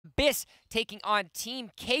Obyss taking on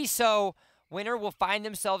Team Queso. Winner will find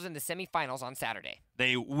themselves in the semifinals on Saturday.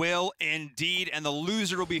 They will indeed, and the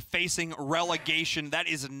loser will be facing relegation. That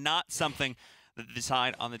is not something that the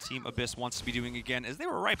side on the Team Obyss wants to be doing again, as they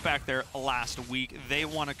were right back there last week. They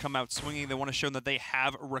want to come out swinging. They want to show that they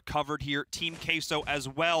have recovered here. Team Queso as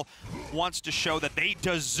well wants to show that they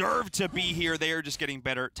deserve to be here. They are just getting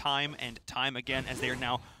better time and time again, as they are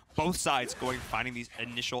now both sides going and finding these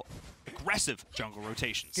initial aggressive jungle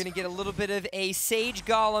rotations. Gonna get a little bit of a Sage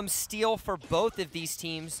Golem steal for both of these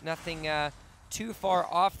teams. Nothing too far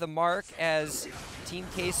off the mark, as Team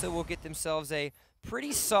Queso will get themselves a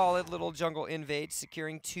pretty solid little jungle invade,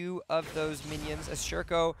 securing 2 of those minions, as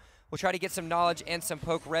Shurko will try to get some knowledge and some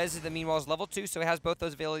poke. Rez, in the meanwhile, is level 2, so it has both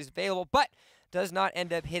those abilities available, but does not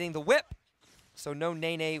end up hitting the whip, so no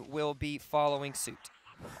Nene will be following suit.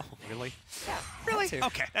 Oh, really? Yeah, really?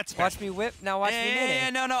 Okay, that's fair. Watch me whip, now watch me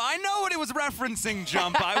Nene. No, I know what it was referencing,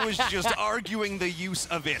 Jump. I was just arguing the use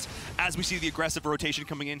of it. As we see the aggressive rotation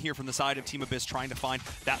coming in here from the side of Team Obyss, trying to find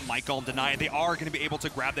that Michael and deny it. They are going to be able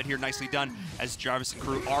to grab that here. Nicely done, as Jarvis and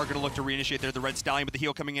crew are going to look to reinitiate there. The Red Stallion, but the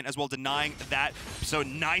heal coming in as well, denying that. So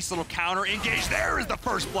nice little counter engage. There is the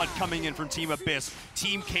first blood coming in from Team Obyss.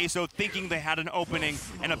 Team Queso thinking they had an opening,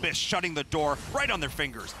 and Obyss shutting the door right on their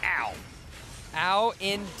fingers. Ow. Ow,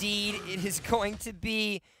 indeed. It is going to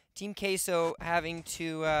be Team Queso having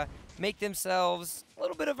to make themselves a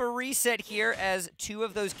little bit of a reset here, as 2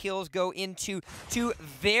 of those kills go into 2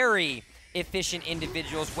 very efficient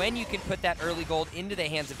individuals. When you can put that early gold into the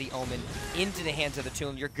hands of the Omen, into the hands of the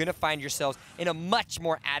Tulin, you're going to find yourselves in a much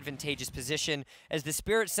more advantageous position, as the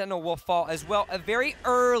Spirit Sentinel will fall as well. A very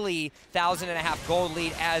early 1,500 gold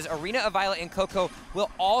lead, as Arena of Violet and Coco will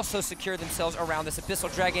also secure themselves around this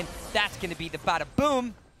Abyssal Dragon. That's going to be the bada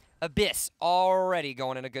boom. Obyss already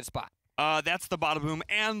going in a good spot. That's the bada boom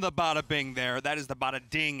and the bada bing there. That is the bada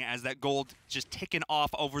ding, as that gold just ticking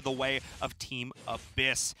off over the way of Team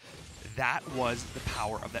Obyss. That was the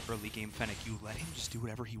power of that early game Fennec. You let him just do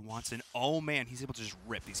whatever he wants, and oh man, he's able to just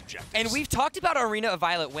rip these objectives. And we've talked about Arena of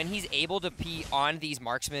Violet. When he's able to be on these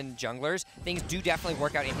marksman junglers, things do definitely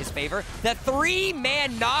work out in his favor. The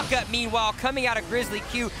 3-man knockup, meanwhile, coming out of Grizzly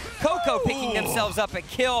Q. Coco picking themselves up a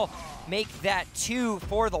kill. Make that 2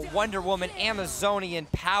 for the Wonder Woman. Amazonian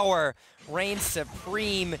power reigns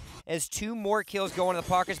supreme, as 2 more kills go into the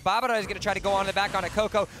pockets. Babara is going to try to go on the back onto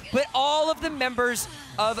Coco, but all of the members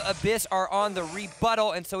of Obyss are on the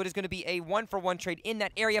rebuttal, and so it is going to be a 1-for-1 trade in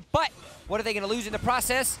that area. But what are they going to lose in the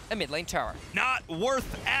process? A mid lane tower. Not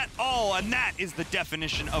worth at all, and that is the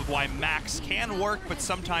definition of why Max can work, but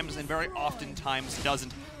sometimes and very oftentimes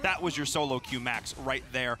doesn't. That was your solo queue Max right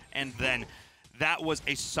there, and then that was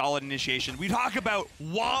a solid initiation. We talk about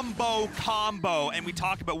Wombo combo, and we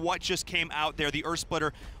talk about what just came out there, the Earth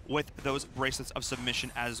Splitter with those bracelets of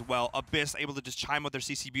submission as well. Obyss able to just chime with their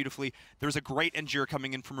CC beautifully. There's a great Endure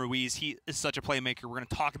coming in from Ruiz. He is such a playmaker. We're going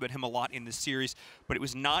to talk about him a lot in this series, but it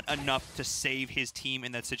was not enough to save his team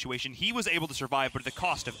in that situation. He was able to survive, but at the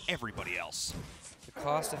cost of everybody else. The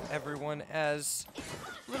cost of everyone, as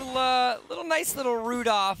little nice little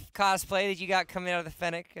Rudolph cosplay that you got coming out of the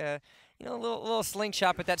Fennec. You know, a little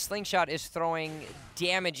slingshot, but that slingshot is throwing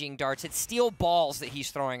damaging darts. It's steel balls that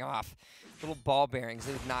he's throwing off. Little ball bearings.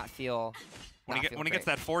 It would not feel When he gets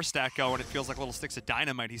that 4-stack going, it feels like little sticks of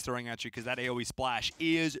dynamite he's throwing at you, because that AoE splash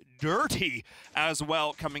is dirty as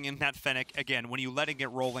well coming in that Fennec. Again, when you let it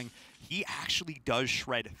get rolling, he actually does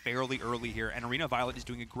shred fairly early here, and Arena Violet is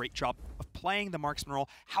doing a great job of playing the marksman role.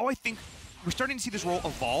 How I think we're starting to see this role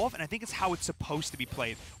evolve, and I think it's how it's supposed to be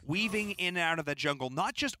played. Weaving in and out of that jungle,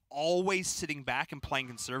 not just always sitting back and playing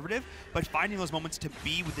conservative, but finding those moments to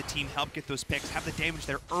be with the team, help get those picks, have the damage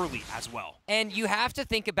there early as well. And you have to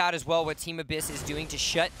think about as well what Team Obyss is doing to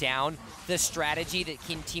shut down the strategy that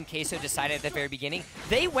Team Queso decided at the very beginning.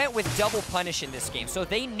 They went with double punish in this game, so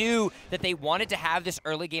they knew that they wanted to have this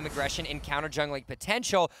early game aggression and counter jungling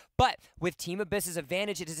potential, but with Team Obyss's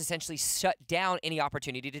advantage, it has essentially shut down any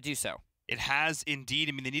opportunity to do so. It has indeed.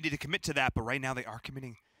 I mean, they needed to commit to that, but right now they are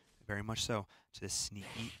committing very much so to this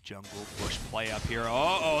sneaky jungle bush play up here.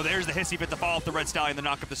 Oh, there's the hissy fit, the fall off the Red Stallion, the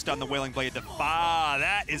knock up, the stun, the Wailing Blade, the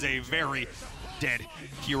that is a very dead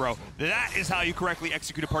hero. That is how you correctly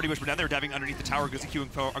execute a party bush, but now they're diving underneath the tower because the Q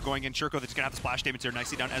are going in. Shurko, that's going to have the splash damage there,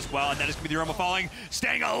 nicely done as well, and that is going to be the Aroma falling,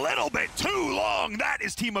 staying a little bit too long. That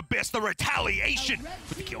is Team Obyss, the retaliation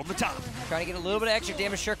with the kill on the top. Trying to get a little bit of extra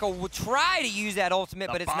damage. Shurko will try to use that ultimate,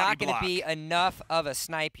 but it's not going to be enough of a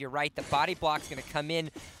snipe. You're right, the body block's going to come in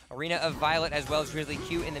Arena of Violet as well as Grizzly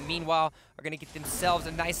Q in the meanwhile are going to get themselves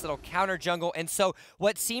a nice little counter jungle. And so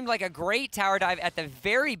what seemed like a great tower dive at the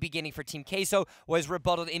very beginning for Team Queso was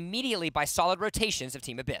rebutted immediately by solid rotations of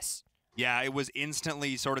Team Obyss. Yeah, it was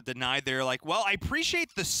instantly sort of denied there. Like, well, I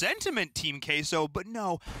appreciate the sentiment, Team Queso, but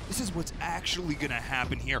no, this is what's actually going to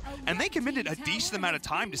happen here. And they committed a decent amount of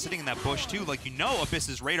time to sitting in that bush, too. Like, you know,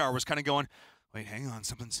 Obyss's radar was kind of going, wait, hang on,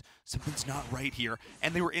 something's not right here.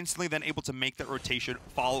 And they were instantly then able to make that rotation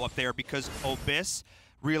follow up there because Obyss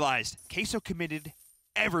realized Queso committed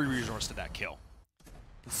every resource to that kill.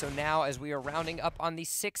 So now, as we are rounding up on the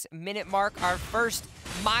 6-minute mark, our first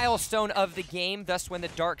milestone of the game, thus when the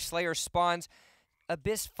Dark Slayer spawns,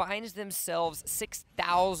 Obyss finds themselves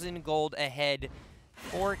 6,000 gold ahead,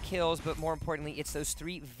 4 kills, but more importantly, it's those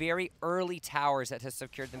 3 very early towers that have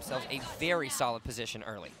secured themselves a very solid position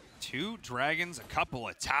early. 2 dragons, a couple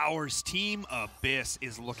of towers. Team Obyss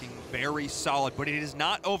is looking very solid, but it is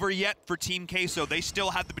not over yet for Team Queso. They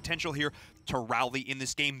still have the potential here to rally in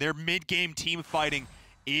this game. Their mid-game team fighting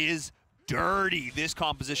is dirty. This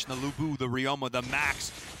composition, the Lubu, the Ryoma, the Max,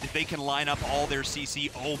 if they can line up all their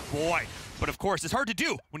CC, oh boy. But of course, it's hard to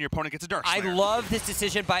do when your opponent gets a Dark Slayer. I love this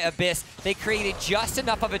decision by Obyss. They created just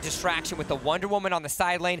enough of a distraction with the Wonder Woman on the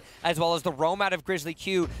side lane, as well as the roam out of Grizzly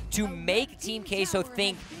Q, to make Team Queso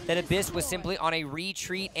think that Obyss was simply on a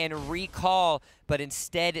retreat and recall, but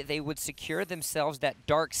instead they would secure themselves that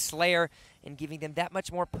Dark Slayer and giving them that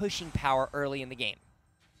much more pushing power early in the game.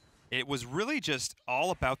 It was really just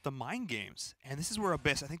all about the mind games. And this is where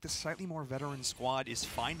Obyss, I think the slightly more veteran squad is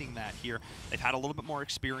finding that here. They've had a little bit more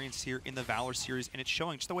experience here in the Valor series, and it's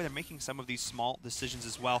showing just the way they're making some of these small decisions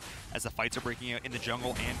as well as the fights are breaking out in the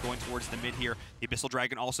jungle and going towards the mid here. The Abyssal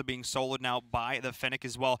Dragon also being soloed now by the Fennec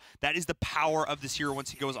as well. That is the power of this hero once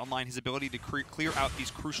he goes online, his ability to clear out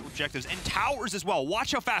these crucial objectives. And towers as well.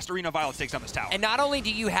 Watch how fast Arena of Violet takes down this tower. And not only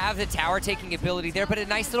do you have the tower taking ability there, but a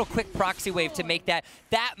nice little quick proxy wave to make that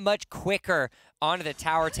much quicker onto the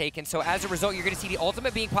tower take. And so as a result, you're going to see the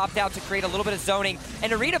ultimate being popped out to create a little bit of zoning.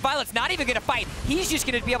 And Arena Violet's not even going to fight. He's just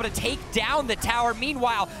going to be able to take down the tower.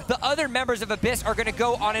 Meanwhile, the other members of Obyss are going to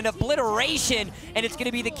go on an obliteration, and it's going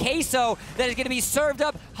to be the Queso that is going to be served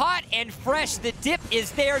up hot and fresh. The dip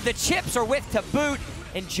is there. The chips are with to boot.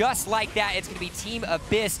 And just like that, it's going to be Team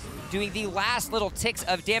Obyss doing the last little ticks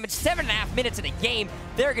of damage. 7.5 minutes in the game.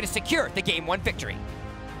 They're going to secure the Game 1 victory.